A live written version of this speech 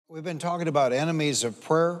We've been talking about enemies of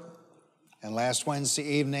prayer, and last Wednesday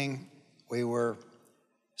evening we were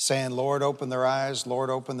saying, Lord, open their eyes, Lord,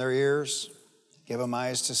 open their ears, give them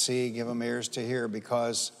eyes to see, give them ears to hear,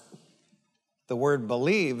 because the word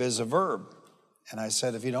believe is a verb. And I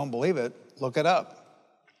said, if you don't believe it, look it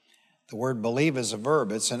up. The word believe is a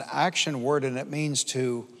verb. It's an action word, and it means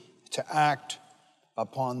to act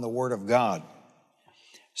upon the word of God.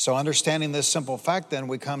 So understanding this simple fact, then,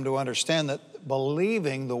 we come to understand that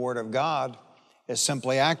believing the word of God is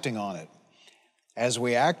simply acting on it. As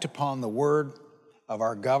we act upon the word of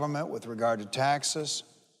our government with regard to taxes,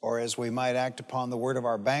 or as we might act upon the word of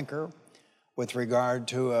our banker with regard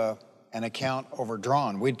to an account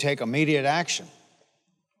overdrawn, we'd take immediate action.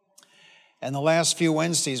 And the last few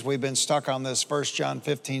Wednesdays, we've been stuck on this 1 John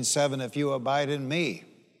 15:7, if you abide in me,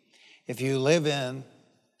 if you live in,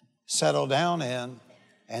 settle down in,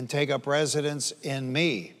 and take up residence in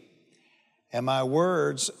me, and my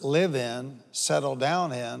words live in, settle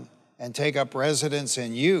down in, and take up residence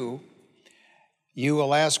in you, you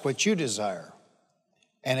will ask what you desire,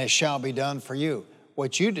 and it shall be done for you.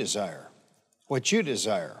 What you desire, what you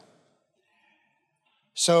desire.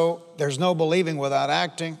 So there's no believing without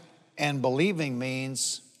acting, and believing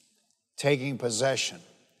means taking possession.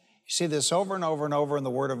 You see this over and over and over in the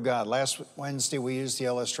Word of God. Last Wednesday we used the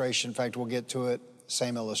illustration. In fact, we'll get to it,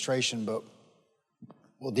 same illustration, but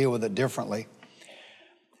we'll deal with it differently.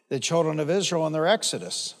 The children of Israel in their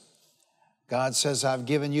Exodus. God says, I've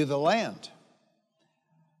given you the land.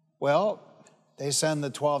 Well, they send the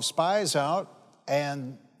 12 spies out,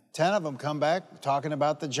 and 10 of them come back talking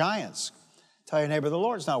about the giants. Tell your neighbor, the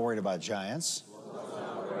Lord's not worried about giants.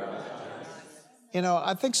 You know,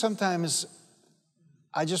 I think sometimes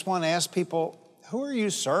I just want to ask people, who are you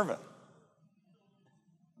serving?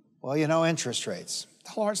 Well, you know, interest rates.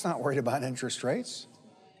 The Lord's not worried about interest rates.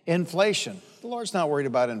 Inflation. The Lord's not worried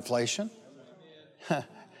about inflation.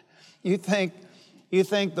 You think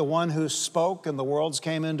the one who spoke and the worlds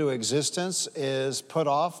came into existence is put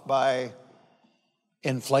off by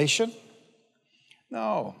inflation?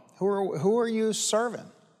 No. Who are you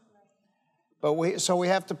serving? So we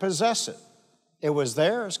have to possess it. It was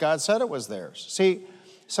theirs. God said it was theirs. See,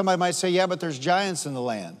 somebody might say, yeah, but there's giants in the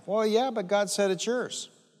land. Well, yeah, but God said it's yours.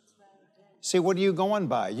 See, what are you going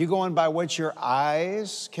by? You going by what your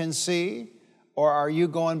eyes can see, or are you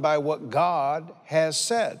going by what God has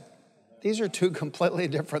said? These are two completely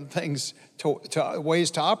different things, ways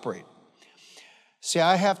to operate. See,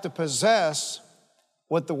 I have to possess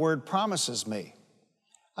what the Word promises me.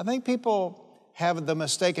 I think people have the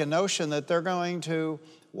mistaken notion that they're going to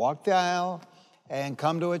walk the aisle and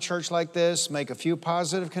come to a church like this, make a few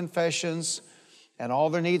positive confessions, and all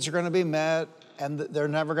their needs are going to be met, and they're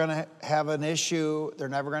never going to have an issue. They're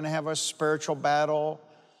never going to have a spiritual battle.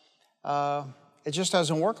 It just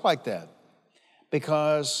doesn't work like that.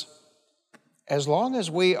 Because as long as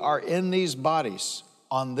we are in these bodies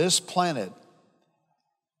on this planet,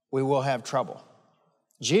 we will have trouble.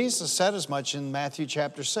 Jesus said as much in Matthew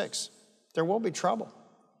chapter 6. There will be trouble.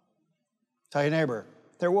 Tell your neighbor,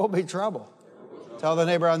 there will be trouble. Tell the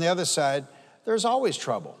neighbor on the other side, there's always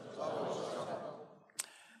trouble.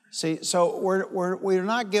 See, so we're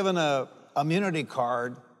not given a immunity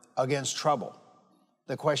card against trouble.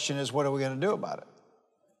 The question is, what are we going to do about it?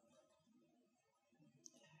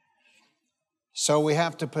 So we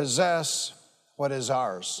have to possess what is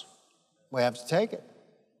ours. We have to take it.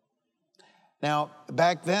 Now,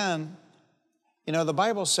 back then, you know, the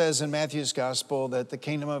Bible says in Matthew's gospel that the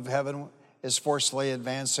kingdom of heaven is forcefully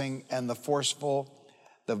advancing, and the forceful,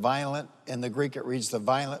 the violent, in the Greek it reads the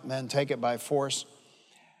violent men take it by force.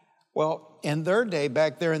 Well, in their day,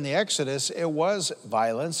 back there in the Exodus, it was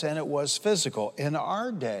violence and it was physical. In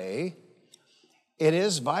our day, it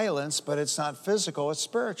is violence, but it's not physical, it's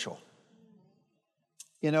spiritual.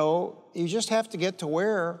 You know, you just have to get to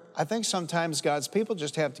where, I think sometimes God's people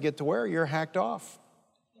just have to get to where you're hacked off.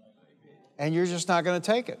 And you're just not going to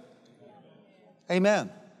take it. Amen.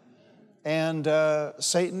 And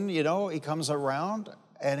Satan, you know, he comes around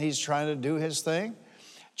and he's trying to do his thing.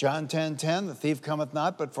 John 10:10, the thief cometh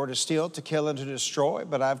not but for to steal, to kill, and to destroy.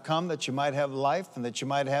 But I've come that you might have life, and that you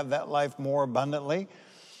might have that life more abundantly.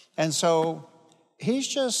 And so he's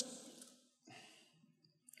just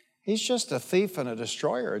a thief and a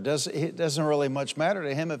destroyer. It doesn't really much matter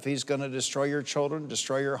to him if he's going to destroy your children,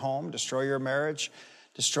 destroy your home, destroy your marriage,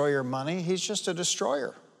 destroy your money. He's just a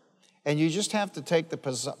destroyer. And you just have to take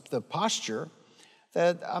the posture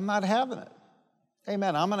that I'm not having it.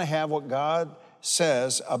 Amen. I'm going to have what God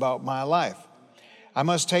says about my life. I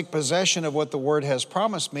must take possession of what the Word has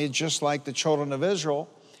promised me, just like the children of Israel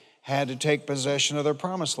had to take possession of their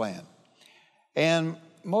promised land. And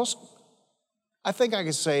I think I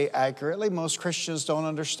could say accurately, most Christians don't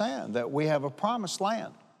understand that we have a promised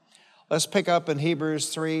land. Let's pick up in Hebrews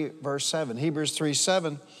 3, verse 7. Hebrews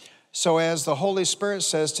 3:7. So as the Holy Spirit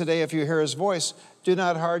says today, if you hear his voice, do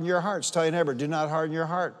not harden your hearts. Tell your neighbor, do not harden your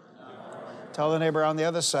heart. Tell the neighbor on the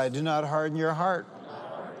other side, do not harden your heart.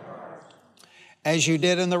 As you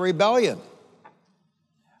did in the rebellion.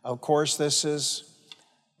 Of course, this is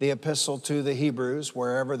the epistle to the Hebrews,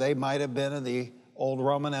 wherever they might have been in the old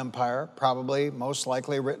Roman Empire, probably most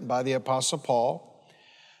likely written by the Apostle Paul.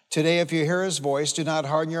 Today, if you hear his voice, do not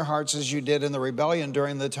harden your hearts as you did in the rebellion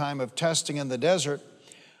during the time of testing in the desert,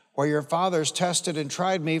 where your fathers tested and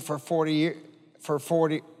tried me for 40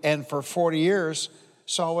 years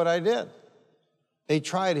saw what I did. They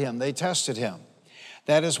tried him, they tested him.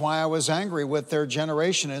 That is why I was angry with their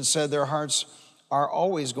generation and said their hearts are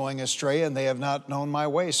always going astray and they have not known my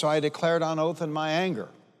way. So I declared on oath in my anger.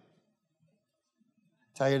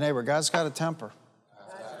 Tell your neighbor, God's got a temper.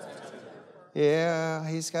 Yeah,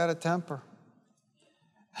 he's got a temper.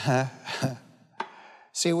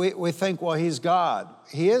 See, we think, well, he's God.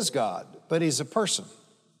 He is God, but he's a person.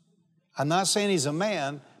 I'm not saying he's a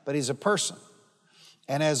man, but he's a person.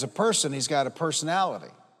 And as a person, he's got a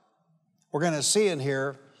personality. We're going to see in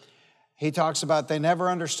here, he talks about they never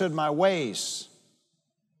understood my ways.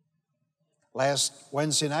 Last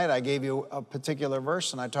Wednesday night, I gave you a particular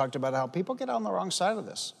verse, and I talked about how people get on the wrong side of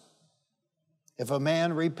this. If a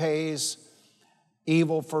man repays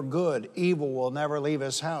evil for good, evil will never leave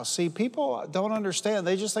his house. See, people don't understand.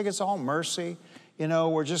 They just think it's all mercy. You know,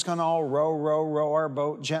 we're just going to all row our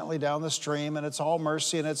boat gently down the stream, and it's all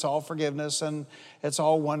mercy, and it's all forgiveness, and it's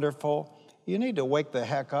all wonderful. You need to wake the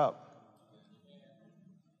heck up.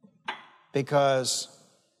 Because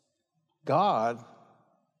God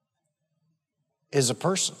is a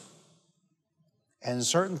person. And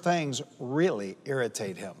certain things really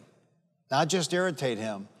irritate him. Not just irritate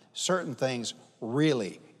him, certain things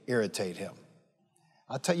really irritate him.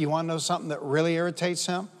 I'll tell you, you want to know something that really irritates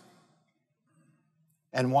him?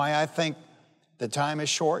 And why I think the time is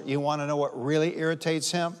short? You want to know what really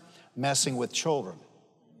irritates him? Messing with children.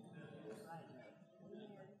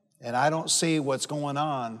 And I don't see what's going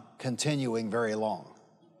on continuing very long.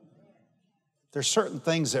 There's certain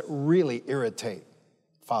things that really irritate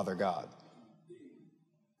Father God.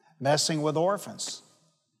 Messing with orphans.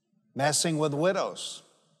 Messing with widows.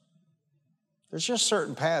 There's just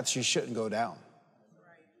certain paths you shouldn't go down.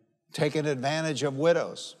 Taking advantage of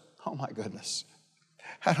widows. Oh my goodness.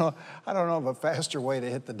 I don't know of a faster way to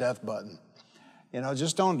hit the death button. You know,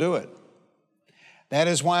 just don't do it. That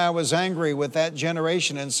is why I was angry with that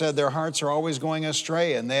generation and said their hearts are always going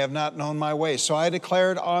astray and they have not known my way. So I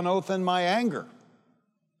declared on oath in my anger.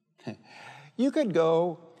 You could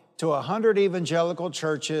go to 100 evangelical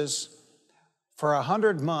churches for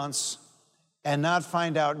 100 months and not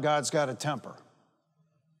find out God's got a temper.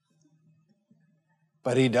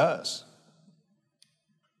 But he does.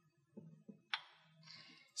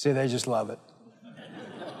 See, they just love it.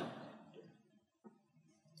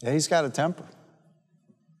 Yeah, he's got a temper.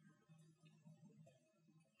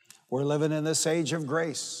 We're living in this age of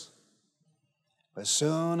grace. But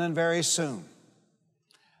soon and very soon,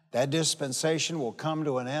 that dispensation will come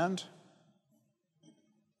to an end.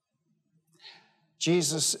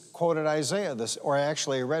 Jesus quoted Isaiah, or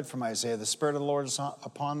actually he read from Isaiah, the Spirit of the Lord is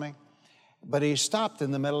upon me. But he stopped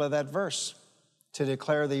in the middle of that verse to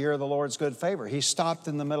declare the year of the Lord's good favor. He stopped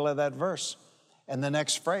in the middle of that verse. And the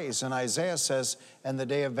next phrase in Isaiah says, and the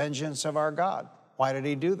day of vengeance of our God. Why did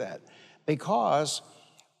he do that? Because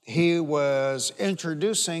he was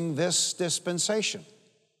introducing this dispensation,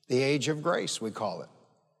 the age of grace, we call it.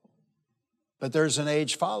 But there's an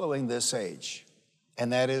age following this age,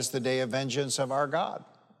 and that is the day of vengeance of our God.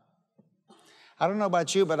 I don't know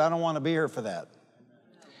about you, but I don't want to be here for that.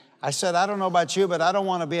 I said, I don't know about you, but I don't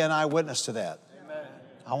want to be an eyewitness to that. Amen.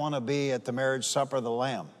 I want to be at the marriage supper of the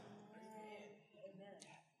Lamb.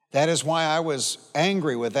 That is why I was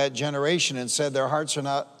angry with that generation and said their hearts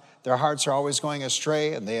are always going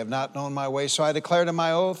astray and they have not known my way. So I declared on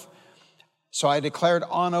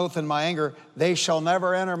oath in my anger, they shall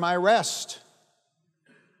never enter my rest.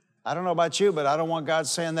 I don't know about you, but I don't want God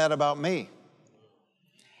saying that about me.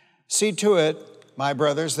 See to it, my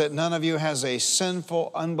brothers, that none of you has a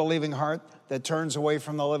sinful, unbelieving heart that turns away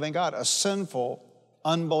from the living God. A sinful,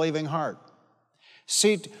 unbelieving heart.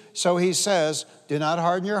 So he says, do not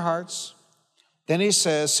harden your hearts. Then he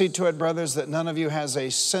says, see to it, brothers, that none of you has a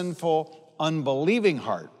sinful, unbelieving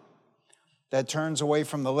heart that turns away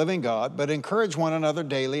from the living God, but encourage one another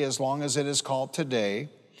daily as long as it is called today,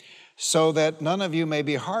 so that none of you may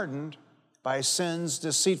be hardened by sin's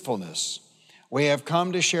deceitfulness. We have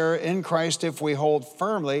come to share in Christ if we hold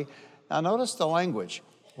firmly. Now notice the language.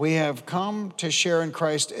 We have come to share in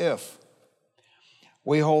Christ if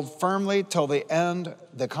we hold firmly till the end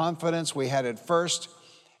the confidence we had at first,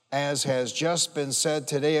 as has just been said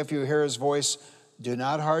today. If you hear his voice, do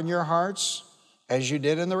not harden your hearts as you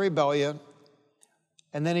did in the rebellion.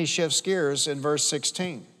 And then he shifts gears in verse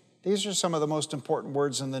 16. These are some of the most important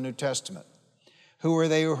words in the New Testament. Who were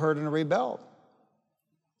they who heard and rebelled?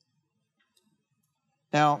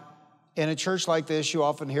 Now, in a church like this, you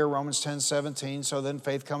often hear Romans 10:17, so then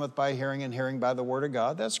faith cometh by hearing, and hearing by the word of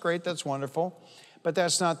God. That's great, that's wonderful, but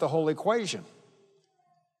that's not the whole equation.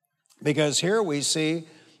 Because here we see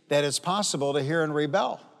that it's possible to hear and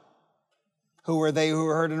rebel. Who were they who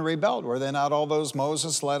heard and rebelled? Were they not all those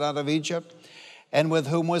Moses led out of Egypt? And with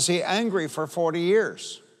whom was he angry for 40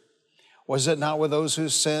 years? Was it not with those who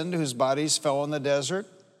sinned, whose bodies fell in the desert?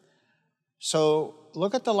 So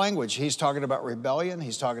look at the language. He's talking about rebellion.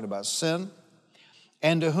 He's talking about sin.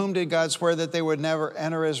 And to whom did God swear that they would never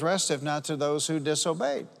enter his rest, if not to those who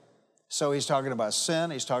disobeyed? So he's talking about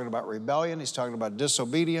sin. He's talking about rebellion. He's talking about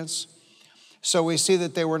disobedience. So we see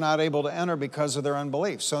that they were not able to enter because of their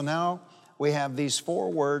unbelief. So now we have these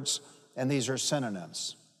four words, and these are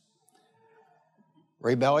synonyms.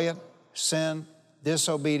 Rebellion, sin,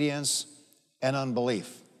 disobedience, and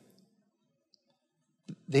unbelief.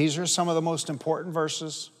 These are some of the most important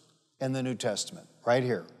verses in the New Testament, right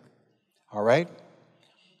here. All right?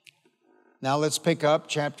 Now let's pick up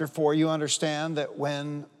chapter 4. You understand that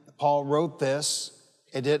when Paul wrote this,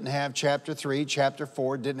 it didn't have chapter 3, chapter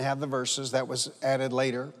 4, didn't have the verses. That was added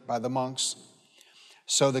later by the monks.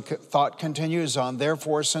 So the thought continues on.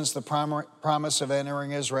 Therefore, since the promise of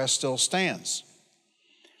entering his rest still stands.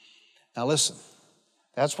 Now listen,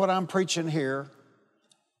 that's what I'm preaching here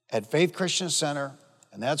at Faith Christian Center,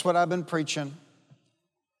 and that's what I've been preaching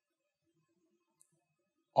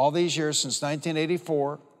all these years since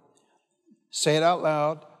 1984. Say it out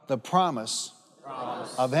loud. The promise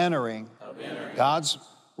of entering God's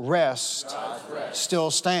rest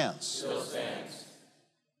still stands.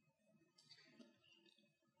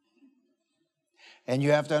 And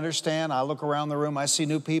you have to understand, I look around the room, I see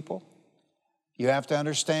new people. You have to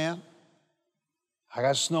understand, I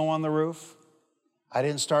got snow on the roof. I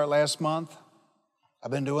didn't start last month.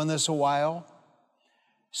 I've been doing this a while.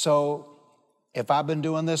 So if I've been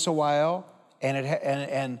doing this a while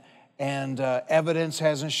and evidence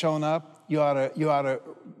hasn't shown up, you ought to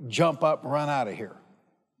jump up and run out of here.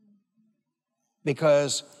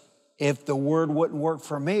 Because if the word wouldn't work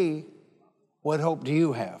for me, what hope do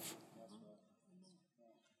you have?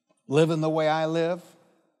 Living the way I live,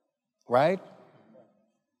 right?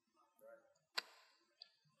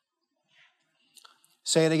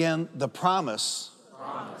 Say it again. The promise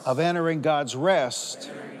of entering God's rest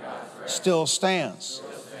still stands.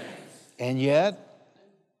 And yet,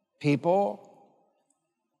 people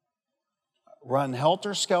run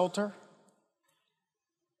helter-skelter.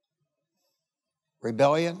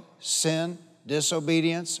 Rebellion, sin,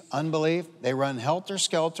 disobedience, unbelief. They run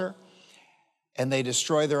helter-skelter and they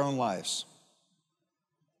destroy their own lives.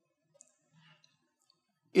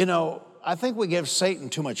 You know, I think we give Satan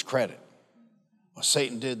too much credit. Well,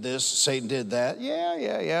 Satan did this, Satan did that.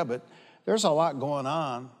 Yeah, but there's a lot going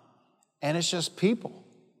on, and it's just people.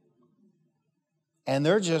 And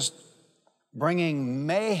they're just bringing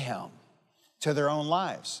mayhem to their own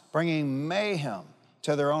lives, bringing mayhem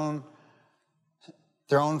to their own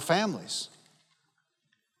families.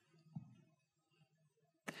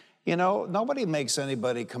 You know, nobody makes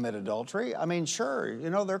anybody commit adultery. I mean, sure,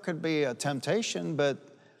 you know, there could be a temptation, but,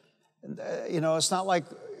 you know, it's not like,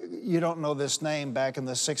 you don't know this name. Back in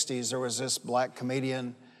the 60s, there was this black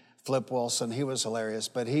comedian, Flip Wilson. He was hilarious,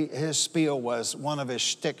 but his spiel was, one of his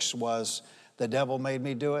shticks was, the devil made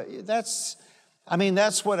me do it. That's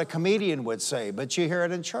what a comedian would say, but you hear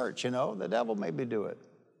it in church, you know, the devil made me do it.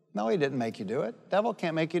 No, he didn't make you do it. The devil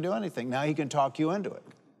can't make you do anything. Now he can talk you into it,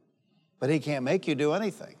 but he can't make you do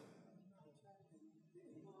anything.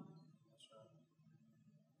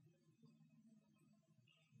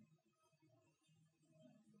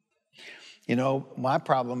 You know, my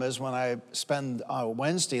problem is when I spend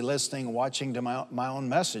Wednesday listening, watching to my own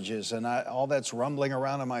messages, and all that's rumbling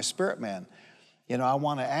around in my spirit, man. You know, I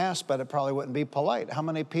want to ask, but it probably wouldn't be polite. How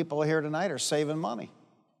many people here tonight are saving money?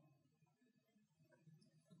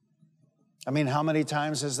 I mean, how many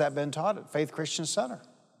times has that been taught at Faith Christian Center?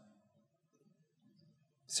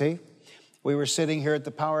 See, we were sitting here at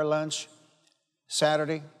the Power Lunch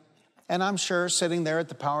Saturday, and I'm sure sitting there at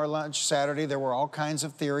the Power Lunch Saturday, there were all kinds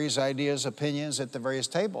of theories, ideas, opinions at the various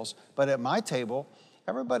tables. But at my table,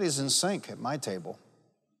 everybody's in sync at my table.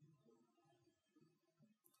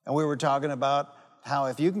 And we were talking about how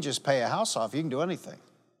if you can just pay a house off, you can do anything.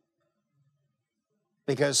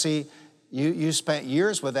 Because see, you spent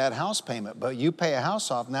years with that house payment, but you pay a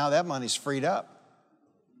house off, now that money's freed up.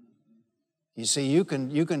 You see, you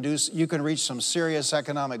can reach some serious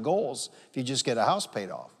economic goals if you just get a house paid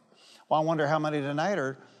off. Well, I wonder how many tonight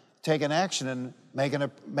are taking action and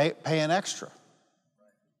paying extra.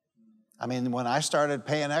 I mean, when I started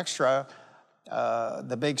paying extra,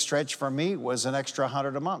 the big stretch for me was an extra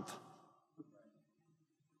 $100 a month.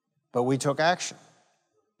 But we took action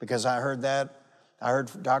because I heard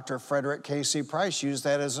Dr. Frederick K.C. Price use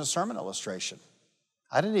that as a sermon illustration.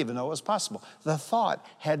 I didn't even know it was possible. The thought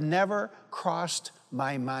had never crossed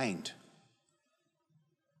my mind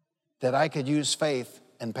that I could use faith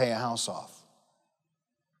and pay a house off.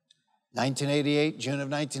 1988, June of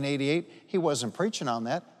 1988, he wasn't preaching on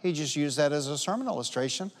that. He just used that as a sermon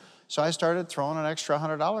illustration. So I started throwing an extra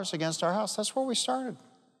 $100 against our house. That's where we started.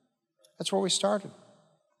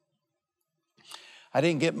 I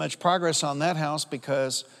didn't get much progress on that house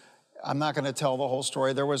because I'm not going to tell the whole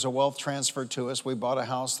story. There was a wealth transfer to us. We bought a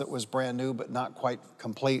house that was brand new but not quite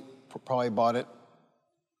complete. Probably bought it,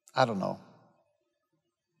 I don't know,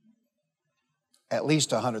 at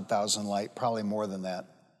least 100,000 light, probably more than that.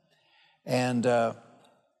 And that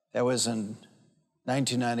was in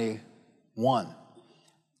 1991.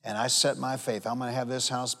 And I set my faith. I'm going to have this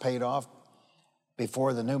house paid off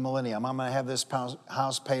before the new millennium. I'm going to have this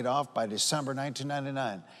house paid off by December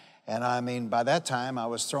 1999. And I mean, by that time, I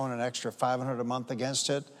was throwing an extra $500 a month against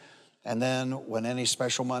it. And then when any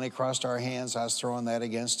special money crossed our hands, I was throwing that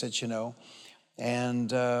against it, you know. And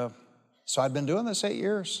so I'd been doing this 8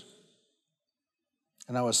 years.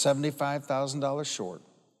 And I was $75,000 short,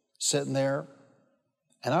 sitting there.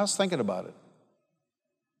 And I was thinking about it.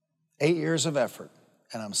 8 years of effort,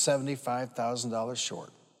 and I'm $75,000 short.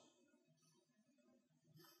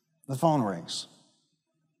 The phone rings.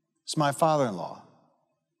 It's my father-in-law.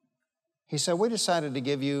 He said, we decided to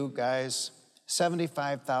give you guys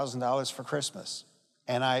 $75,000 for Christmas.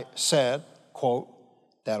 And I said, quote,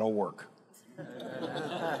 that'll work.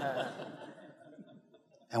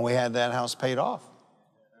 And we had that house paid off.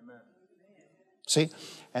 See?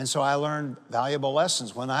 And so I learned valuable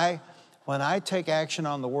lessons. When I take action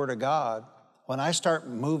on the Word of God, when I start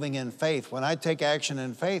moving in faith, when I take action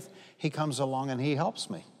in faith, He comes along and He helps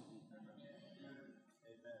me.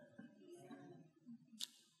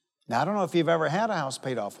 Now, I don't know if you've ever had a house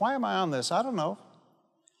paid off. Why am I on this? I don't know.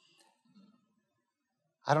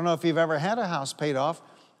 I don't know if you've ever had a house paid off,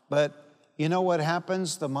 but you know what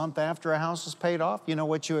happens the month after a house is paid off? You know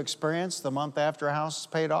what you experience the month after a house is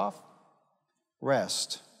paid off?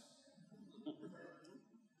 Rest.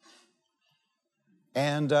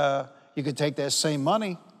 And you could take that same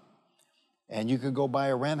money and you could go buy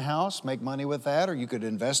a rent house, make money with that, or you could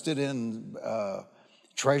invest it in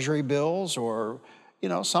treasury bills or, you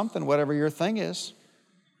know, something, whatever your thing is.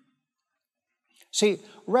 See,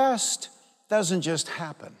 rest doesn't just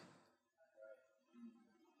happen.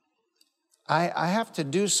 I have to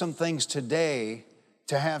do some things today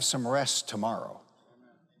to have some rest tomorrow.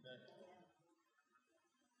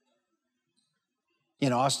 You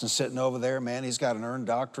know, Austin's sitting over there, man, he's got an earned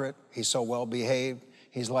doctorate. He's so well behaved.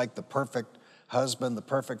 He's like the perfect husband, the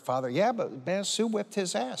perfect father. Yeah, but man, Sue whipped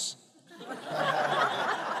his ass.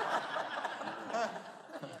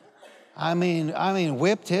 I mean,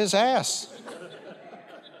 whipped his ass.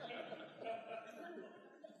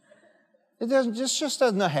 This just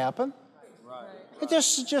doesn't happen. It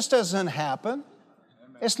just doesn't happen.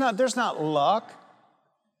 There's not luck.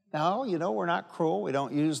 Now, you know, we're not cruel. We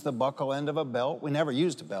don't use the buckle end of a belt. We never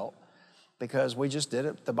used a belt because we just did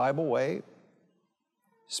it the Bible way.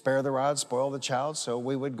 Spare the rod, spoil the child. So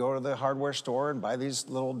we would go to the hardware store and buy these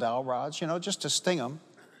little dowel rods, you know, just to sting them.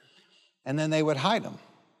 And then they would hide them.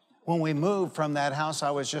 When we moved from that house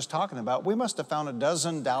I was just talking about, we must have found a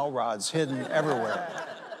dozen dowel rods hidden everywhere.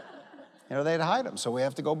 You know, they'd hide them, so we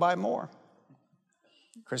have to go buy more.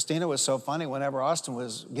 Christina was so funny. Whenever Austin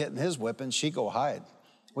was getting his whipping, she'd go hide.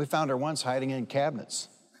 We found her once hiding in cabinets.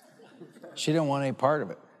 She didn't want any part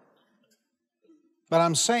of it. But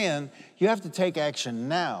I'm saying you have to take action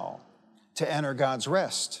now to enter God's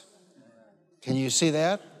rest. Can you see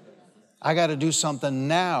that? I got to do something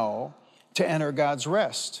now to enter God's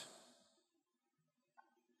rest.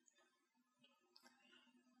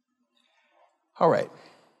 All right.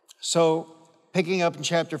 So picking up in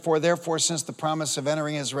chapter 4, therefore, since the promise of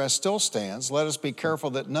entering His rest still stands, let us be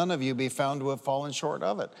careful that none of you be found to have fallen short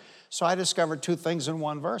of it. So I discovered two things in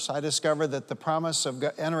one verse. I discovered that the promise of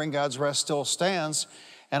entering God's rest still stands,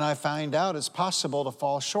 and I find out it's possible to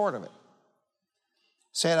fall short of it.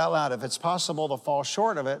 Say it out loud. If it's possible to fall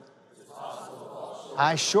short of it,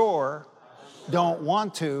 I sure don't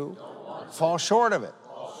want to fall short of it,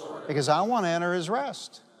 because I want to enter his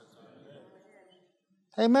rest.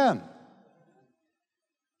 Amen.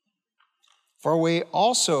 For we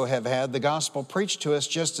also have had the gospel preached to us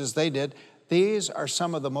just as they did. These are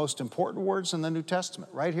some of the most important words in the New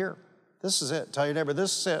Testament, right here. This is it. Tell your neighbor,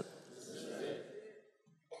 this is it.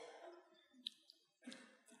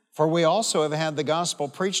 For we also have had the gospel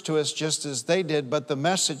preached to us just as they did, but the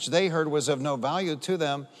message they heard was of no value to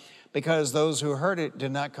them, because those who heard it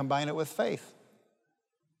did not combine it with faith.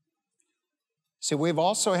 See, we've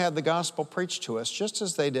also had the gospel preached to us just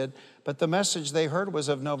as they did, but the message they heard was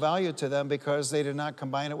of no value to them because they did not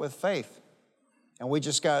combine it with faith. And we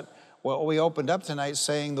just got, well, we opened up tonight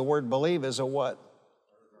saying the word believe is a what?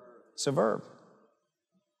 It's a verb.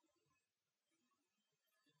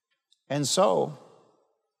 And so,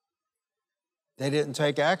 they didn't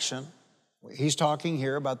take action. He's talking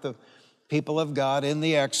here about the people of God in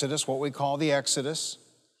the Exodus, what we call the Exodus.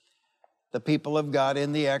 The people of God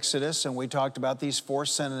in the Exodus, and we talked about these 4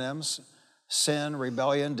 synonyms: sin,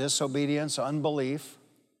 rebellion, disobedience, unbelief,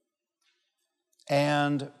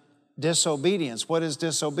 and disobedience. What is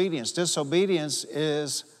disobedience? Disobedience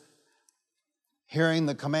is hearing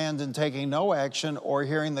the command and taking no action, or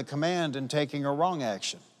hearing the command and taking a wrong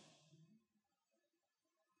action.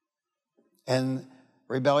 And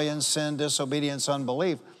rebellion, sin, disobedience,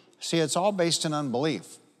 unbelief. See, it's all based in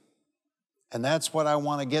unbelief. And that's what I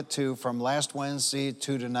want to get to from last Wednesday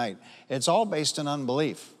to tonight. It's all based in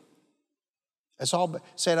unbelief.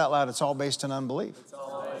 Say it out loud, it's all based in unbelief. It's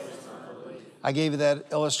all based in unbelief. I gave you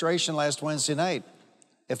that illustration last Wednesday night.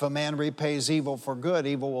 If a man repays evil for good,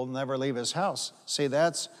 evil will never leave his house. See,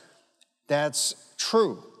 that's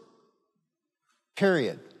true.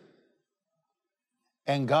 Period.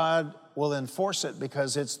 And God will enforce it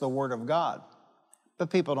because it's the Word of God. But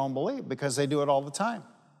people don't believe because they do it all the time.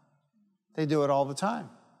 They do it all the time.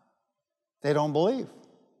 They don't believe.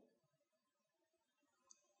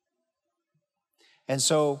 And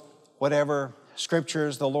so whatever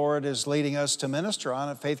scriptures the Lord is leading us to minister on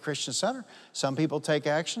at Faith Christian Center, some people take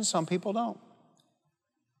action, some people don't.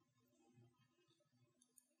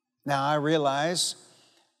 Now I realize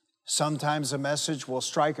sometimes a message will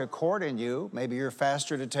strike a chord in you. Maybe you're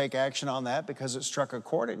faster to take action on that because it struck a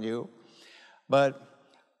chord in you. But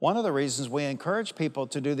one of the reasons we encourage people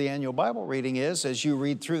to do the annual Bible reading is, as you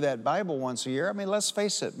read through that Bible once a year, I mean, let's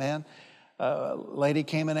face it, man. A lady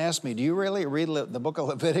came and asked me, do you really read the book of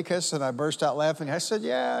Leviticus? And I burst out laughing. I said,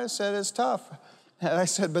 yeah. I said, it's tough. And I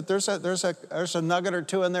said, but there's a nugget or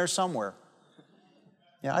two in there somewhere.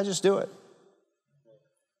 Yeah, I just do it.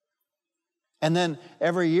 And then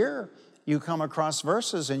every year you come across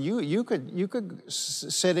verses and you could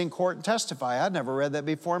sit in court and testify. I'd never read that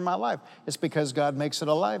before in my life. It's because God makes it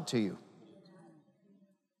alive to you.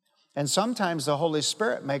 And sometimes the Holy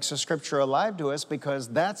Spirit makes a scripture alive to us because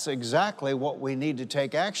that's exactly what we need to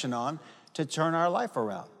take action on to turn our life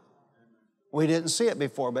around. We didn't see it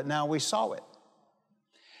before, but now we saw it.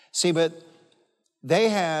 See, but they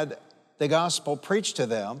had the gospel preached to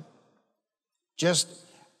them.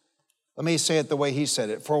 Let me say it the way he said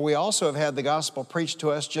it. For we also have had the gospel preached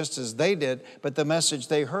to us just as they did, but the message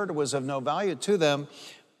they heard was of no value to them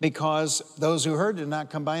because those who heard did not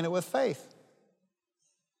combine it with faith.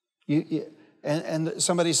 And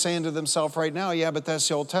somebody's saying to themselves right now, yeah, but that's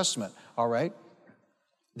the Old Testament. All right.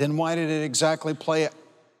 Then why did it exactly play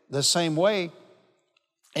the same way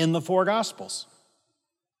in the 4 Gospels?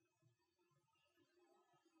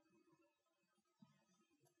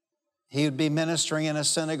 He would be ministering in a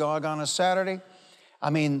synagogue on a Saturday. I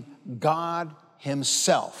mean, God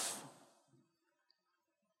himself.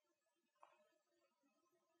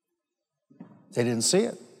 They didn't see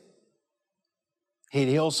it. He'd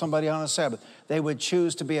heal somebody on a Sabbath. They would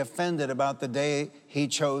choose to be offended about the day he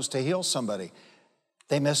chose to heal somebody.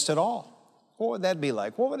 They missed it all. What would that be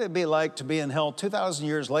like? What would it be like to be in hell 2,000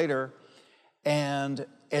 years later and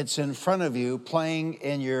it's in front of you playing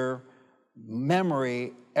in your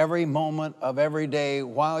memory every moment of every day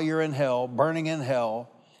while you're in hell, burning in hell,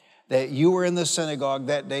 that you were in the synagogue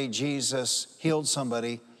that day Jesus healed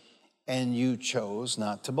somebody and you chose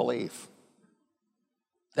not to believe?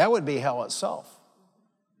 That would be hell itself.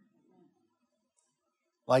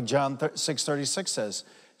 Like John 6:36 says,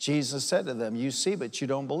 Jesus said to them, you see, but you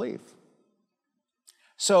don't believe.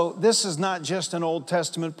 So this is not just an Old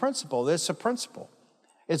Testament principle. It's a principle.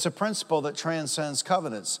 It's a principle that transcends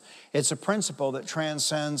covenants. It's a principle that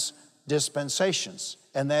transcends dispensations.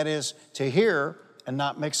 And that is to hear and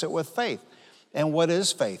not mix it with faith. And what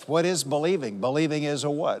is faith? What is believing? Believing is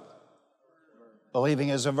a what? Believing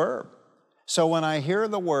is a verb. So when I hear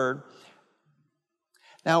the word,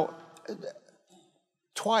 now,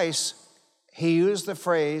 twice he used the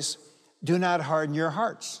phrase, do not harden your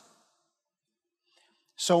hearts.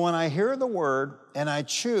 So when I hear the word and I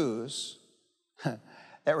choose,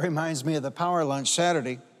 that reminds me of the Power Lunch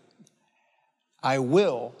Saturday, I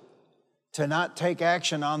will to not take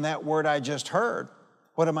action on that word I just heard.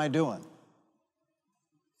 What am I doing?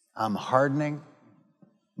 I'm hardening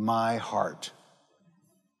my heart.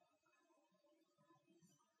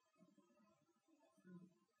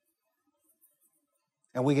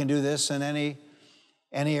 And we can do this in any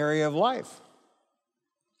area of life.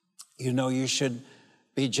 You know, you should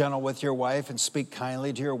be gentle with your wife and speak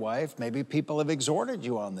kindly to your wife. Maybe people have exhorted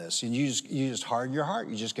you on this, and you just harden your heart.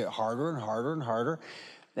 You just get harder and harder and harder.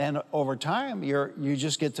 And over time, you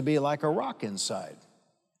just get to be like a rock inside.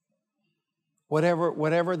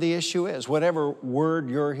 Whatever the issue is, whatever word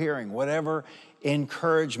you're hearing, whatever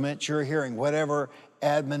encouragement you're hearing, whatever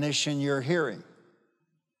admonition you're hearing.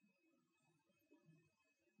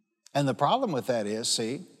 And the problem with that is,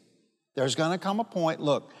 see, there's going to come a point,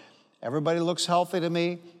 look, everybody looks healthy to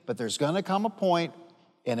me, but there's going to come a point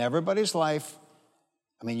in everybody's life.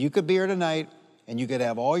 I mean, you could be here tonight and you could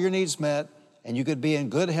have all your needs met and you could be in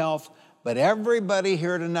good health, but everybody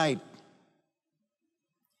here tonight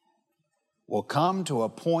will come to a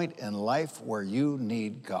point in life where you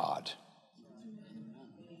need God.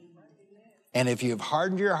 And if you've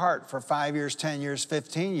hardened your heart for 5 years, 10 years,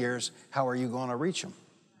 15 years, how are you going to reach Him?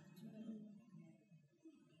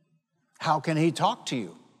 How can He talk to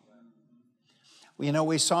you? You know,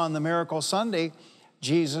 we saw in the Miracle Sunday,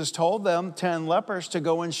 Jesus told them, 10 lepers, to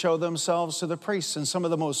go and show themselves to the priests. And some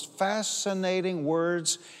of the most fascinating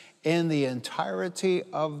words in the entirety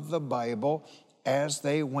of the Bible, as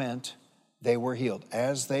they went, they were healed.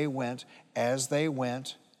 As they went,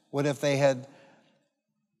 what if they had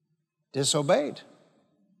disobeyed?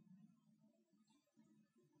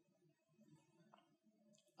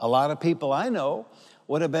 A lot of people I know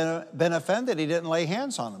would have been offended. He didn't lay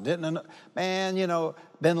hands on them.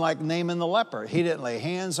 Been like Naaman the leper. He didn't lay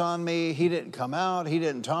hands on me. He didn't come out. He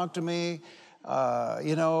didn't talk to me.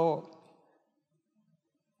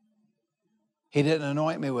 He didn't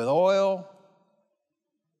anoint me with oil.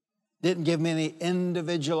 Didn't give me any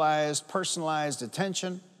individualized, personalized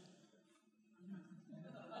attention.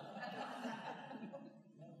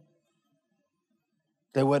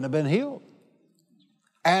 They wouldn't have been healed.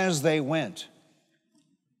 As they went,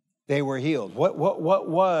 they were healed.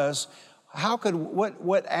 What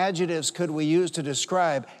adjectives could we use to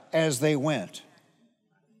describe as they went?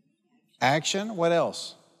 Action, what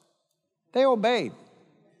else? They obeyed.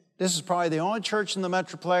 This is probably the only church in the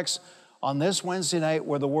Metroplex on this Wednesday night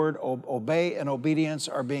where the word obey and obedience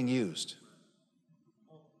are being used.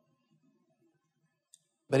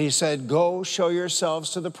 But he said, go show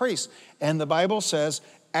yourselves to the priests. And the Bible says,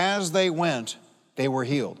 as they went, they were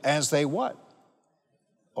healed. As they what?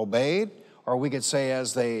 Obeyed, or we could say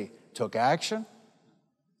as they took action,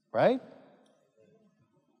 right?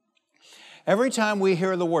 Every time we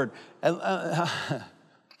hear the word,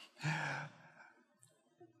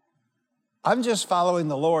 I'm just following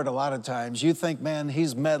the Lord a lot of times. You think, man,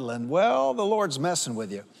 He's meddling. Well, the Lord's messing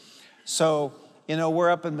with you. So, we're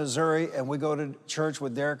up in Missouri and we go to church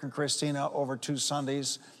with Derek and Christina over 2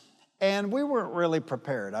 Sundays, and we weren't really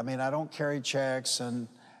prepared. I mean, I don't carry checks, and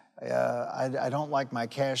I don't like my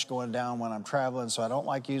cash going down when I'm traveling, so I don't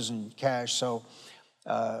like using cash. So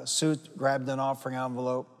Sue grabbed an offering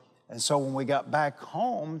envelope. And so when we got back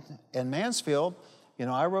home in Mansfield,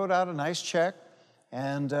 I wrote out a nice check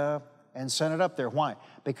and sent it up there. Why?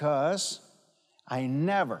 Because I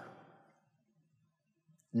never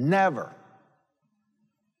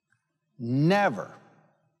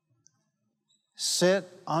sit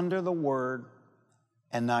under the word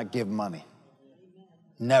and not give money.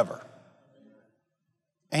 Never.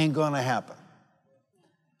 Ain't going to happen.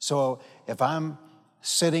 So if I'm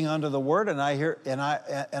sitting under the word and I hear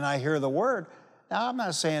the word, now I'm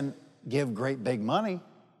not saying give great big money,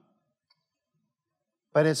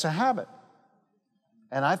 but it's a habit.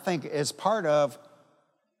 And I think it's part of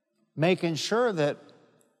making sure that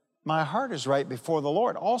my heart is right before the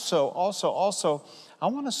Lord. Also, I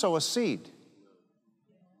want to sow a seed.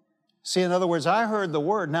 See, in other words, I heard the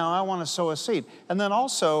word, now I want to sow a seed. And then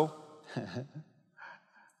also,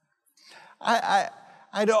 I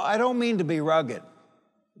don't mean to be rugged,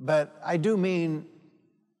 but I do mean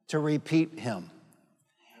to repeat Him.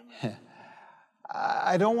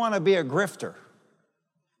 I don't want to be a grifter.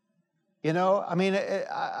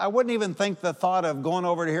 I wouldn't even think the thought of going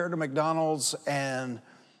over here to McDonald's and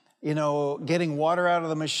getting water out of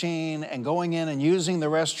the machine and going in and using the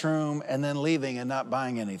restroom and then leaving and not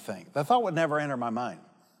buying anything. The thought would never enter my mind.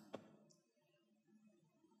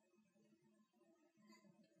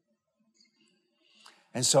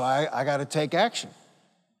 And so I got to take action.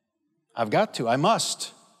 I've got to. I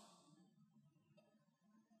must.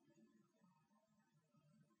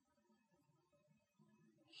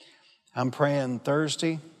 I'm praying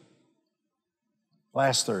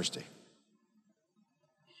last Thursday.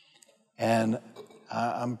 And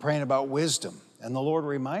I'm praying about wisdom. And the Lord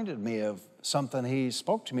reminded me of something He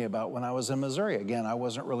spoke to me about when I was in Missouri. Again, I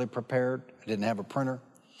wasn't really prepared. I didn't have a printer.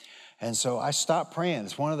 And so I stopped praying.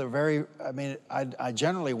 It's one of the I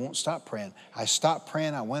generally won't stop praying. I stopped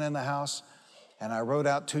praying. I went in the house and I wrote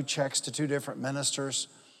out 2 checks to 2 different ministers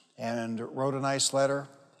and wrote a nice letter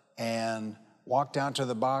and walked down to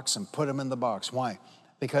the box and put them in the box. Why?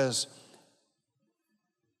 Because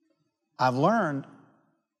I've learned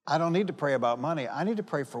I don't need to pray about money. I need to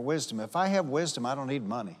pray for wisdom. If I have wisdom, I don't need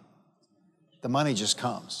money. The money just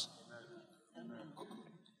comes.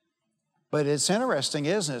 But it's interesting,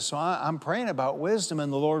 isn't it? So I'm praying about wisdom,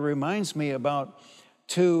 and the Lord reminds me about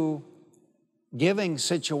 2 giving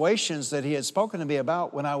situations that He had spoken to me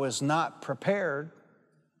about when I was not prepared.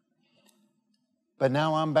 But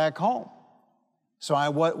now I'm back home. So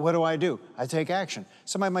what do? I take action.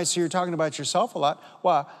 Somebody might say, you're talking about yourself a lot.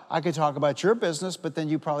 Well, I could talk about your business, but then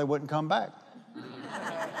you probably wouldn't come back.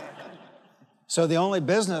 So the only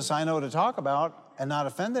business I know to talk about and not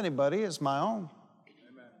offend anybody is my own.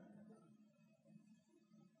 Amen.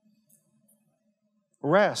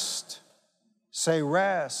 Rest. Say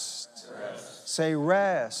rest. Rest. Say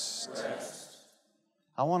rest. Rest.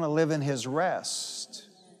 I want to live in His rest.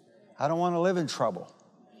 I don't want to live in trouble.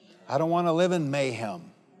 I don't want to live in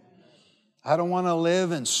mayhem. I don't want to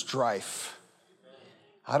live in strife.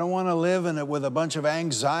 I don't want to live in it with a bunch of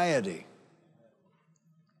anxiety.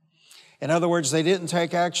 In other words, they didn't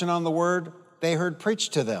take action on the word they heard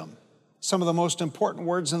preached to them. Some of the most important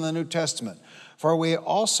words in the New Testament. For we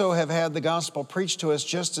also have had the gospel preached to us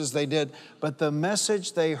just as they did, but the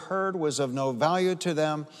message they heard was of no value to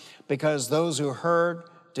them because those who heard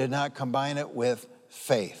did not combine it with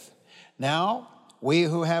faith. Now, we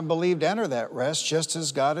who have believed enter that rest, just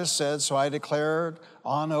as God has said, so I declared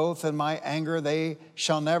on oath in my anger, they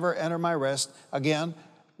shall never enter my rest. Again,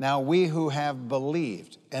 now we who have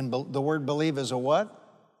believed, and the word believe is a what?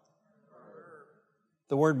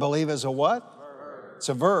 The word believe is a what? It's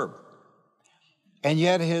a verb. And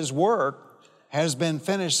yet His work has been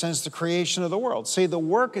finished since the creation of the world. See, the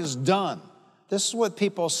work is done. This is what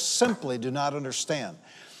people simply do not understand.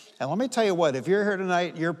 And let me tell you what, if you're here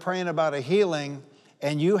tonight, you're praying about a healing,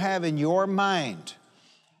 and you have in your mind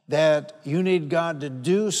that you need God to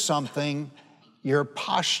do something, your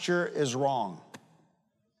posture is wrong.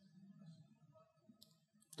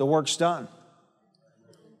 The work's done.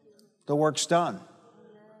 The work's done.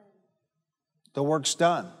 The work's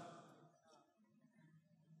done.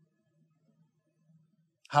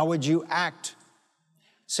 How would you act?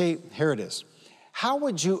 See, here it is. How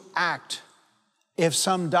would you act if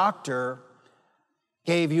some doctor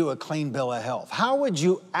gave you a clean bill of health? How would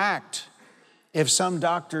you act if some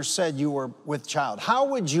doctor said you were with child? How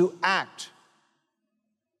would you act?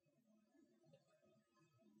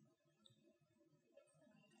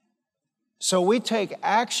 So we take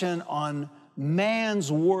action on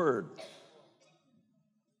man's word.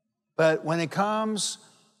 But when it comes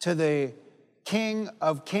to the King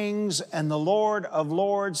of Kings and the Lord of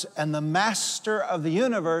Lords and the Master of the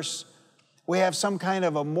universe, we have some kind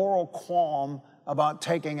of a moral qualm about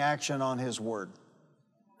taking action on His word.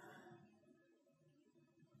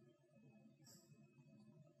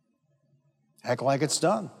 Act like it's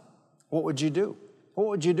done. What would you do? What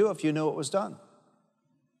would you do if you knew it was done?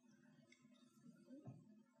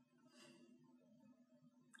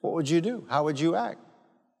 What would you do? How would you act?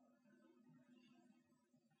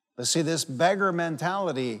 But see, this beggar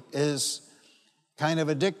mentality is kind of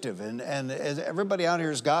addictive, and everybody out here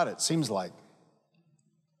has got it, seems like.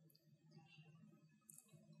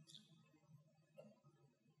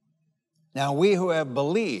 Now, we who have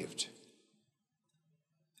believed,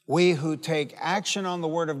 we who take action on the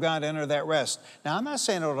Word of God enter that rest. Now, I'm not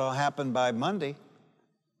saying it'll happen by Monday.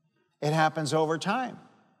 It happens over time.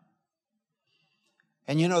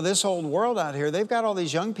 And you know, this old world out here, they've got all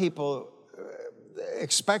these young people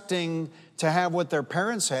expecting to have what their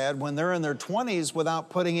parents had when they're in their 20s without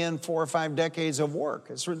putting in 4 or 5 decades of work.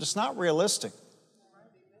 It's just not realistic.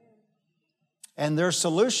 And their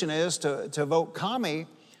solution is to vote commie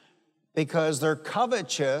because they're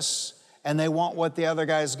covetous and they want what the other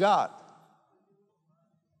guy's got.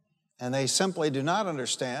 And they simply do not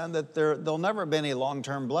understand that there'll never be any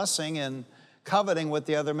long-term blessing in coveting what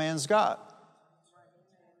the other man's got.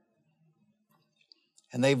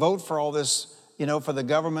 And they vote for all this, for the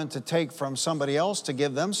government to take from somebody else to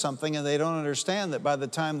give them something, and they don't understand that by the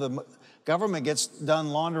time the government gets done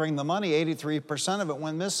laundering the money, 83% of it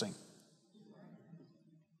went missing.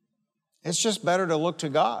 It's just better to look to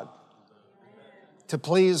God, to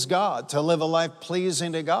please God, to live a life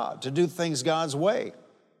pleasing to God, to do things God's way,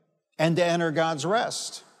 and to enter God's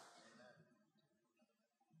rest.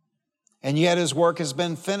 And yet His work has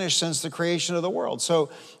been finished since the creation of the world. So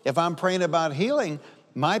if I'm praying about healing,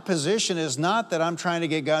 my position is not that I'm trying to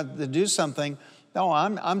get God to do something. No,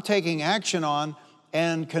 I'm taking action on,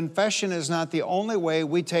 and confession is not the only way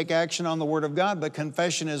we take action on the Word of God, but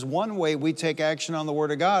confession is one way we take action on the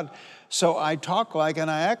Word of God. So I talk like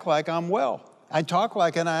and I act like I'm well. I talk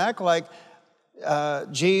like and I act like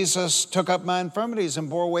Jesus took up my infirmities and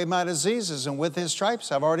bore away my diseases, and with His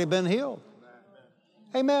stripes I've already been healed.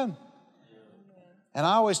 Amen. And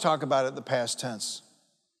I always talk about it in the past tense.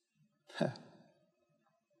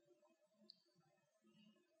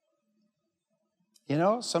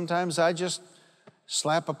 Sometimes I just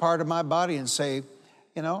slap a part of my body and say,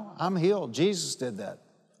 I'm healed. Jesus did that.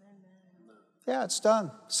 Yeah, it's done.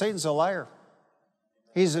 Satan's a liar.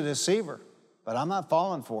 He's a deceiver, but I'm not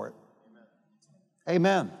falling for it.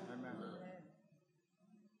 Amen.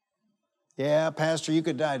 Yeah, Pastor, you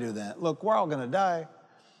could die doing that. Look, we're all going to die.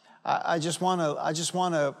 I just want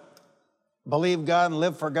to believe God and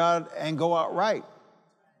live for God and go out right.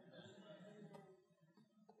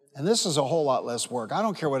 And this is a whole lot less work. I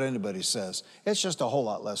don't care what anybody says. It's just a whole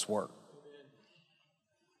lot less work.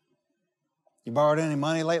 You borrowed any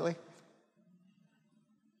money lately?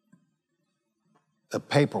 The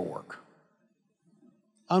paperwork.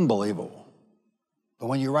 Unbelievable. But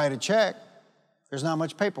when you write a check, there's not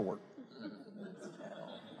much paperwork.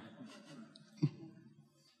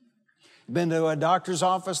 Been to a doctor's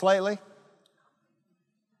office lately?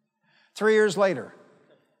 3 years later,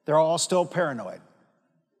 they're all still paranoid.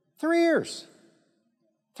 3 years.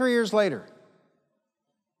 3 years later.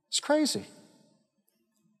 It's crazy.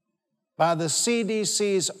 By the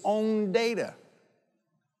CDC's own data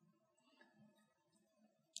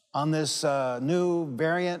on this new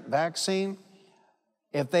variant vaccine,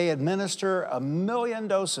 if they administer 1 million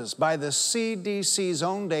doses, by the CDC's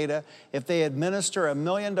own data, if they administer 1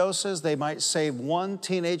 million doses, they might save one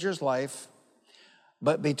teenager's life,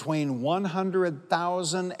 but between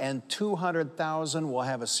 100,000 and 200,000 will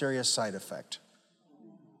have a serious side effect.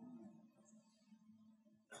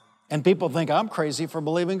 And people think I'm crazy for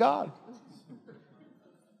believing God.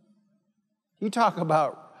 You talk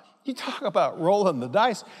about rolling the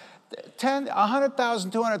dice.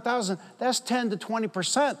 100,000, 200,000, that's 10 to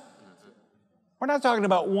 20%. We're not talking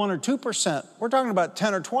about 1 or 2%. We're talking about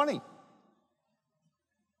 10 or 20.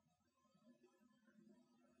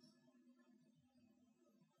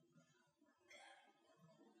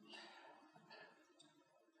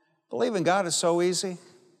 Believing God is so easy.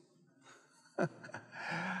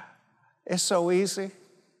 It's so easy.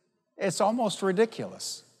 It's almost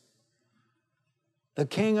ridiculous. The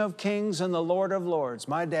King of Kings and the Lord of Lords,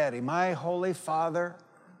 my daddy, my Holy Father.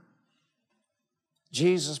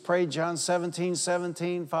 Jesus prayed John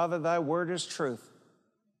 17:17, Father, thy word is truth.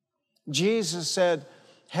 Jesus said,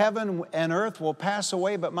 heaven and earth will pass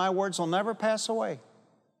away, but my words will never pass away.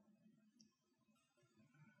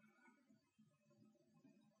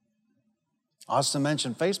 Austin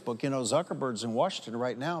mentioned Facebook. Zuckerberg's in Washington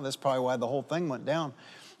right now. That's probably why the whole thing went down.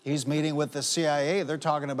 He's meeting with the CIA. They're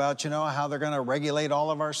talking about, how they're going to regulate all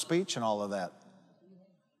of our speech and all of that.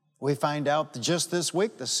 We find out that just this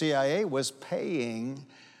week, the CIA was paying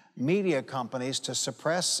media companies to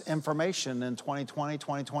suppress information in 2020,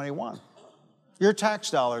 2021. Your tax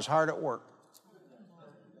dollars hard at work.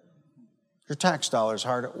 Your tax dollars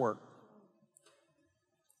hard at work.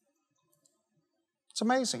 It's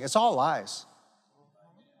amazing. It's all lies.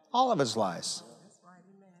 All of it's lies.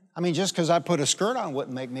 I mean, just because I put a skirt on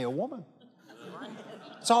wouldn't make me a woman.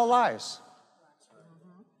 It's all lies.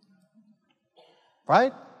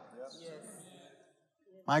 Right?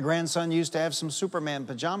 My grandson used to have some Superman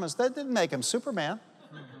pajamas. That didn't make him Superman.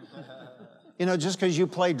 Just because you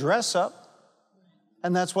play dress up,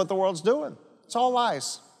 and that's what the world's doing. It's all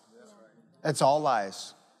lies. It's all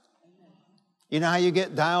lies. You know how you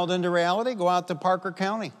get dialed into reality? Go out to Parker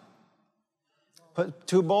County. Put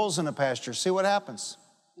 2 bulls in a pasture, see what happens.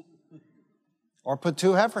 Or put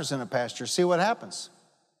 2 heifers in a pasture, see what happens.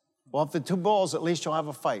 Well, if the 2 bulls, at least you'll have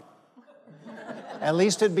a fight. At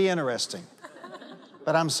least it'd be interesting.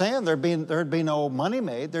 But I'm saying there'd be no money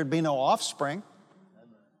made, there'd be no offspring.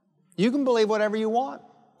 You can believe whatever you want.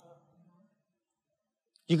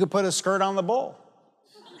 You could put a skirt on the bull.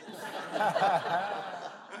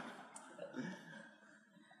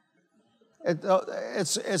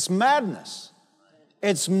 It's madness.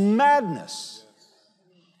 It's madness.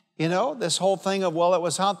 You know, this whole thing of, well, it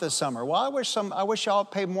was hot this summer. Well, I wish y'all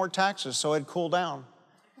paid more taxes so it'd cool down.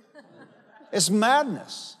 It's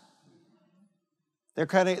madness.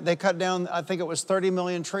 They cut down, I think it was 30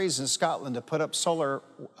 million trees in Scotland to put up solar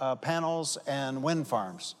panels and wind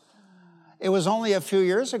farms. It was only a few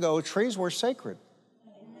years ago, trees were sacred.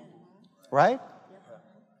 Right?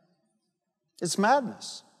 It's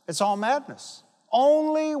madness. It's all madness.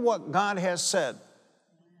 Only what God has said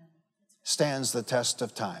stands the test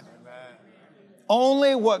of time.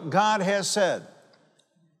 Only what God has said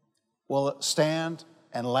will stand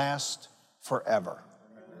and last forever.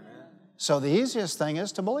 So the easiest thing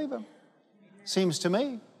is to believe Him. Seems to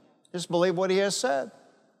me. Just believe what He has said.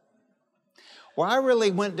 Where I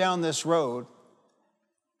really went down this road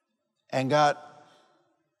and got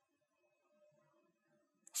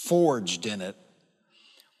forged in it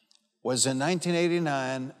was in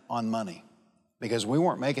 1989 on money, because we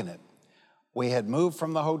weren't making it. We had moved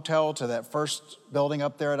from the hotel to that first building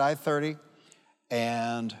up there at I-30,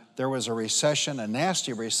 and there was a recession, a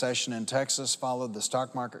nasty recession in Texas, followed the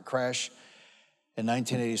stock market crash in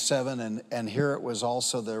 1987, and here it was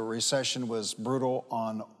also, the recession was brutal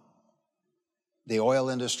on the oil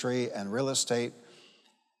industry and real estate,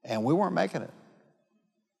 and we weren't making it.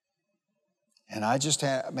 And I just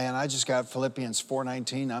got Philippians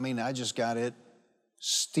 4:19. I mean, I just got it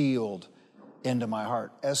steeled into my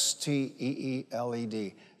heart.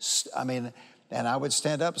 S-T-E-E-L-E-D. I mean, and I would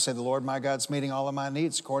stand up and say, the Lord my God's meeting all of my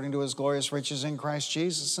needs according to His glorious riches in Christ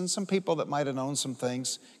Jesus. And some people that might have known some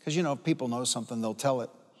things, because, you know, if people know something, they'll tell it.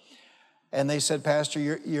 And they said, Pastor,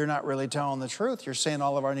 you're not really telling the truth. You're saying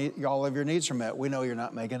all of your needs are met. We know you're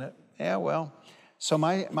not making it. Yeah, well. So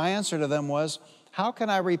my answer to them was, how can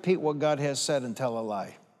I repeat what God has said and tell a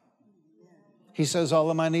lie? He says all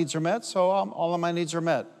of my needs are met, so all of my needs are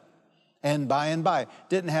met. And by.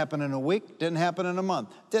 Didn't happen in a week, didn't happen in a month,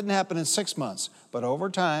 didn't happen in 6 months. But over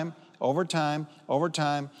time, all those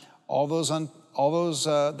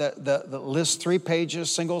that list 3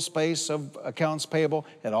 pages, single space of accounts payable,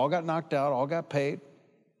 it all got knocked out, all got paid.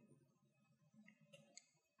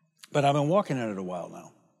 But I've been walking in it a while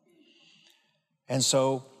now. And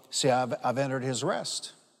so, see, I've entered His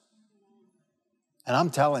rest. And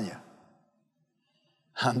I'm telling you,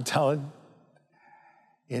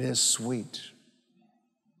 it is sweet.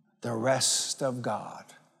 The rest of God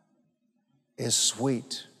is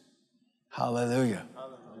sweet. Hallelujah.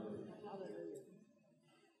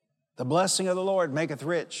 The blessing of the Lord maketh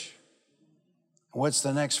rich. What's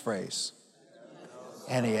the next phrase?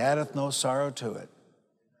 And He addeth no sorrow to it.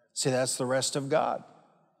 See, that's the rest of God.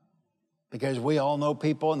 Because we all know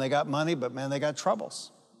people and they got money, but man, they got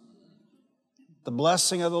troubles. The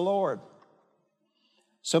blessing of the Lord.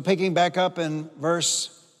 So picking back up in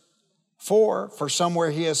verse 4, for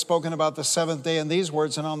somewhere He has spoken about the seventh day in these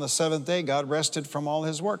words, and on the seventh day God rested from all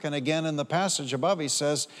His work. And again in the passage above He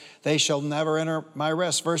says, they shall never enter my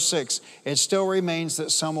rest. Verse 6, it still remains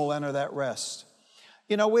that some will enter that rest.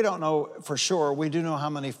 You know, we don't know for sure. We do know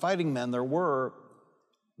how many fighting men there were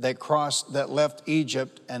that left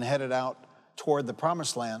Egypt and headed out toward the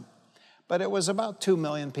promised land. But it was about 2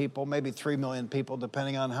 million people, maybe 3 million people,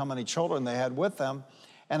 depending on how many children they had with them.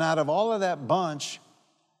 And out of all of that bunch,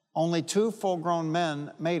 only 2 full-grown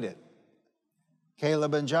men made it.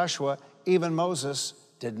 Caleb and Joshua. Even Moses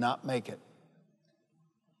did not make it.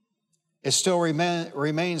 It still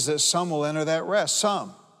remains that some will enter that rest.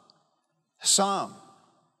 Some.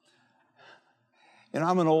 You know,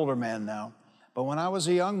 I'm an older man now. But when I was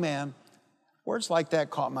a young man, words like that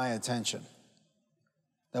caught my attention.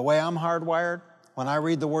 The way I'm hardwired, when I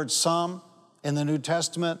read the word some in the New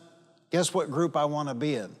Testament, guess what group I want to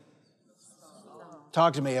be in?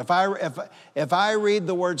 Talk to me. If I read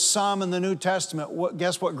the word some in the New Testament,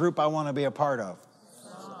 guess what group I want to be a part of?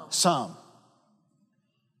 Some.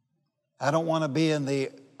 I don't want to be in the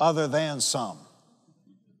other than some.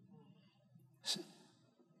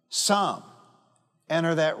 Some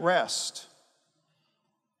enter that rest.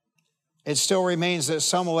 It still remains that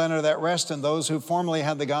some will enter that rest, and those who formerly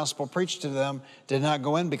had the gospel preached to them did not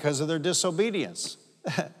go in because of their disobedience.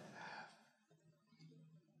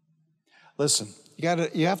 Listen,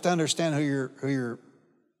 you have to understand who you're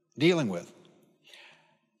dealing with.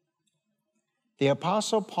 The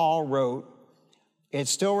Apostle Paul wrote, it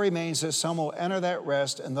still remains that some will enter that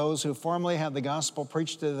rest, and those who formerly had the gospel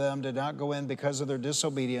preached to them did not go in because of their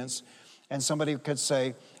disobedience. And somebody could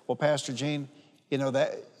say, well, Pastor Gene, you know,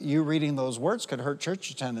 that you reading those words could hurt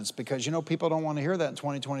church attendance because, you know, people don't want to hear that in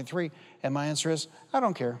 2023. And my answer is, I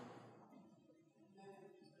don't care.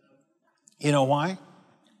 You know why?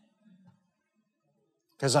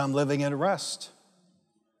 Because I'm living in rest.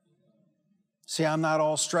 See, I'm not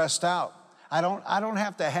all stressed out. I don't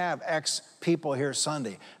have to have X people here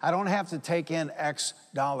Sunday. I don't have to take in X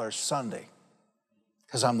dollars Sunday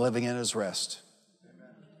because I'm living in his rest.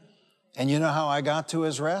 And you know how I got to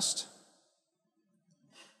his rest?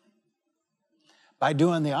 By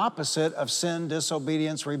doing the opposite of sin,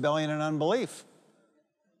 disobedience, rebellion, and unbelief.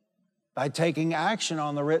 By taking action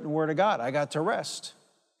on the written word of God, I got to rest.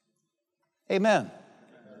 Amen.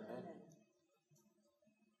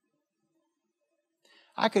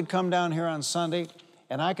 I could come down here on Sunday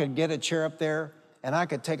and I could get a chair up there and I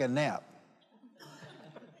could take a nap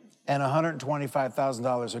and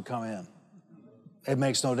 $125,000 would come in. It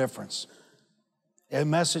makes no difference. A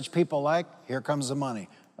message people like, here comes the money.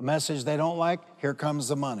 A message they don't like, here comes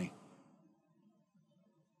the money.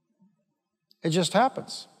 It just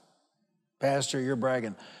happens. Pastor, you're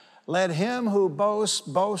bragging. Let him who boasts,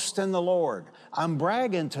 boast in the Lord. I'm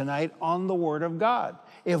bragging tonight on the Word of God.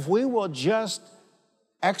 If we will just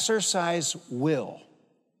exercise will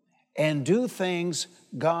and do things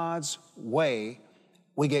God's way,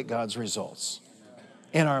 we get God's results.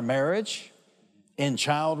 In our marriage, in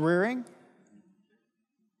child rearing.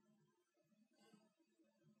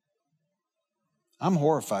 I'm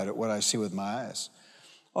horrified at what I see with my eyes.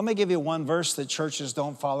 Let me give you one verse that churches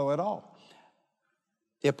don't follow at all.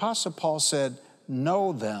 The Apostle Paul said,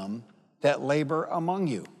 know them that labor among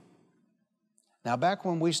you. Now, back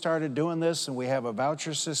when we started doing this and we have a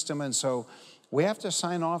voucher system, and so we have to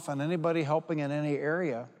sign off on anybody helping in any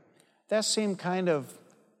area, that seemed kind of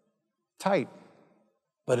tight.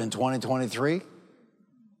 But in 2023,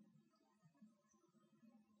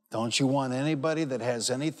 don't you want anybody that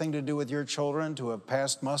has anything to do with your children to have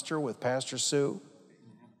passed muster with Pastor Sue?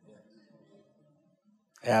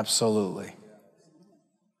 Absolutely.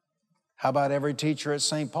 How about every teacher at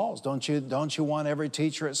St. Paul's? Don't you want every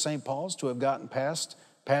teacher at St. Paul's to have gotten past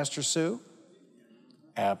Pastor Sue?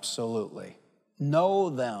 Absolutely.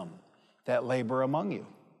 Know them that labor among you.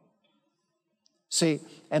 See,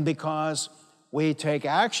 and because we take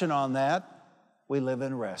action on that, we live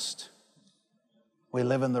in rest. We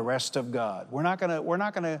live in the rest of God.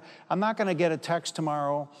 I'm not gonna get a text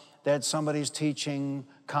tomorrow that somebody's teaching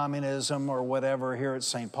communism or whatever here at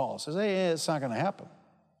St. Paul's. Says, hey, it's not gonna happen.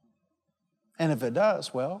 And if it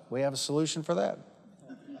does, well, we have a solution for that.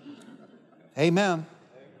 Amen.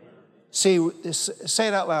 See, say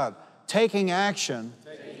it out loud. Taking action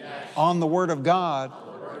on the Word of God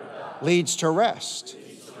leads to rest.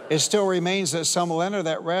 It still remains that some will enter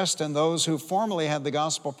that rest, and those who formerly had the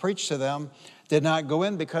gospel preached to them did not go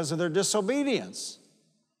in because of their disobedience.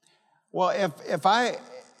 Well,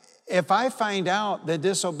 if I find out that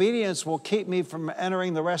disobedience will keep me from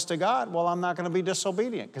entering the rest of God, well, I'm not going to be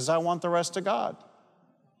disobedient because I want the rest of God.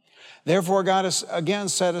 Therefore, God has again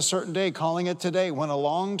said a certain day, calling it today, when a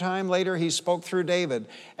long time later he spoke through David,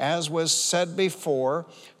 as was said before,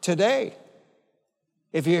 today.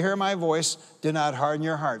 If you hear my voice, do not harden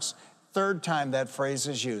your hearts. Third time that phrase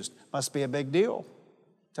is used. Must be a big deal.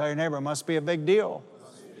 Tell your neighbor, it must be a big deal.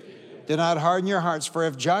 Do not harden your hearts, for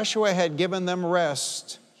if Joshua had given them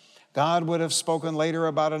rest, God would have spoken later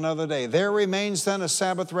about another day. There remains then a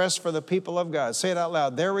Sabbath rest for the people of God. Say it out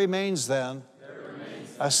loud. There remains then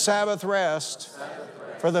a Sabbath rest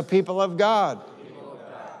for the people of God.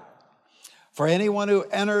 For anyone who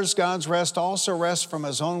enters God's rest also rests from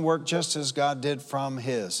his own work, just as God did from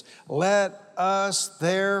his. Let us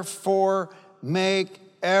therefore make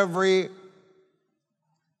every...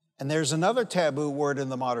 And there's another taboo word in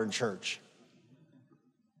the modern church.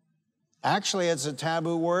 Actually, it's a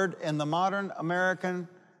taboo word in the modern American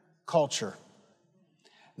culture.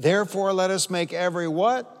 Therefore, let us make every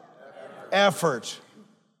what? Effort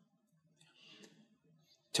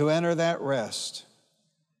to enter that rest.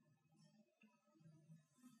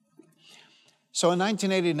 So in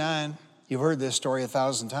 1989, you've heard this story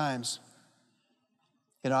 1,000 times.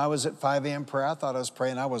 You know, I was at 5 a.m. prayer. I thought I was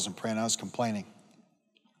praying. I wasn't praying. I was complaining.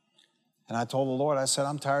 And I told the Lord, I said,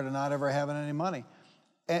 I'm tired of not ever having any money.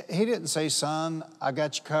 And he didn't say, son, I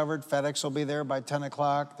got you covered. FedEx will be there by 10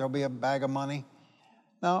 o'clock. There'll be a bag of money.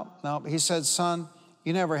 No. He said, son,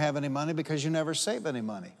 you never have any money because you never save any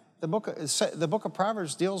money. The book of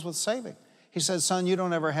Proverbs deals with saving. He said, son, you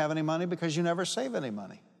don't ever have any money because you never save any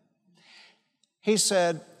money. He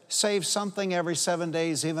said, save something every 7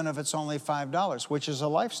 days, even if it's only $5, which is a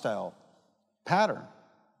lifestyle pattern.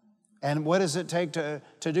 And what does it take to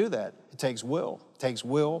do that? It takes will. It takes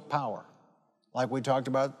willpower. like we talked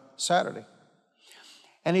about Saturday.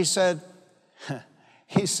 And he said,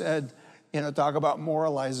 talk about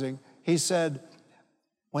moralizing. He said,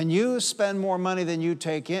 when you spend more money than you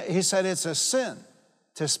take in, he said it's a sin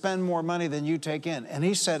to spend more money than you take in. And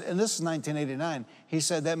he said, and this is 1989, he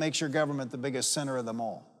said that makes your government the biggest sinner of them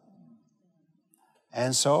all.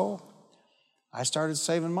 And so I started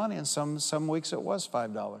saving money, and some weeks it was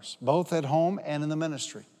 $5, both at home and in the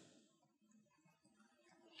ministry.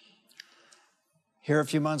 Here a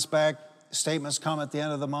few months back, statements come at the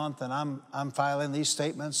end of the month, and I'm filing these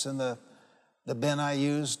statements in the bin I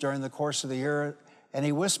used during the course of the year. And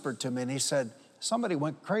he whispered to me, and he said, somebody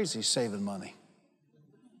went crazy saving money.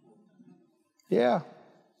 Yeah.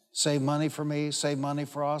 Save money for me, save money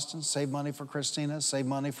for Austin, save money for Christina, save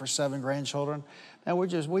money for 7 grandchildren. And we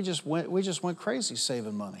just went crazy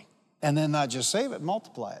saving money. And then not just save it,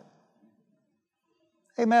 multiply it.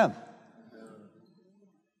 Amen.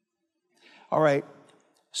 All right.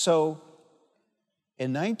 So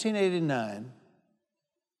in 1989,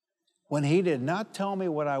 when he did not tell me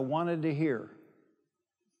what I wanted to hear,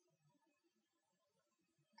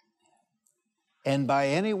 and by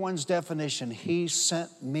anyone's definition, he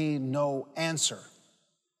sent me no answer.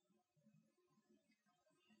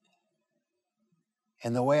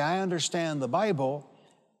 And the way I understand the Bible,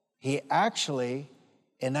 he actually,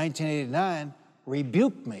 in 1989,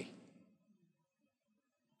 rebuked me.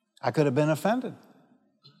 I could have been offended.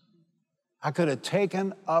 I could have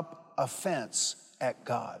taken up offense at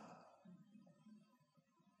God.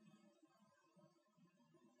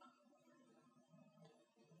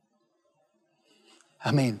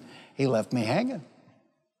 I mean, he left me hanging.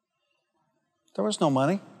 There was no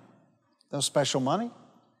money, no special money,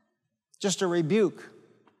 just a rebuke.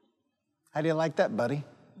 How do you like that, buddy?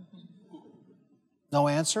 No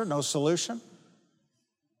answer, no solution,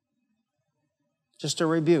 just a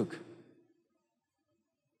rebuke.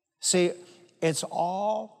 See, it's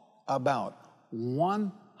all about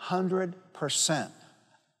 100%,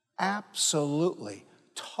 absolutely,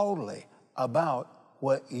 totally about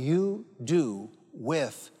what you do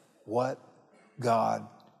with what God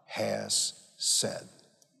has said.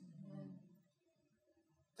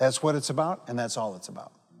 That's what it's about, and that's all it's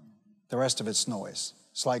about. The rest of it's noise.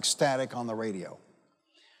 It's like static on the radio.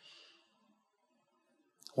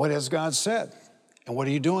 What has God said? And what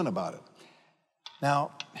are you doing about it?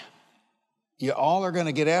 Now, you all are going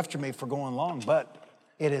to get after me for going long, but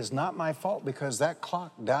it is not my fault because that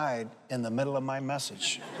clock died in the middle of my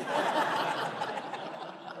message.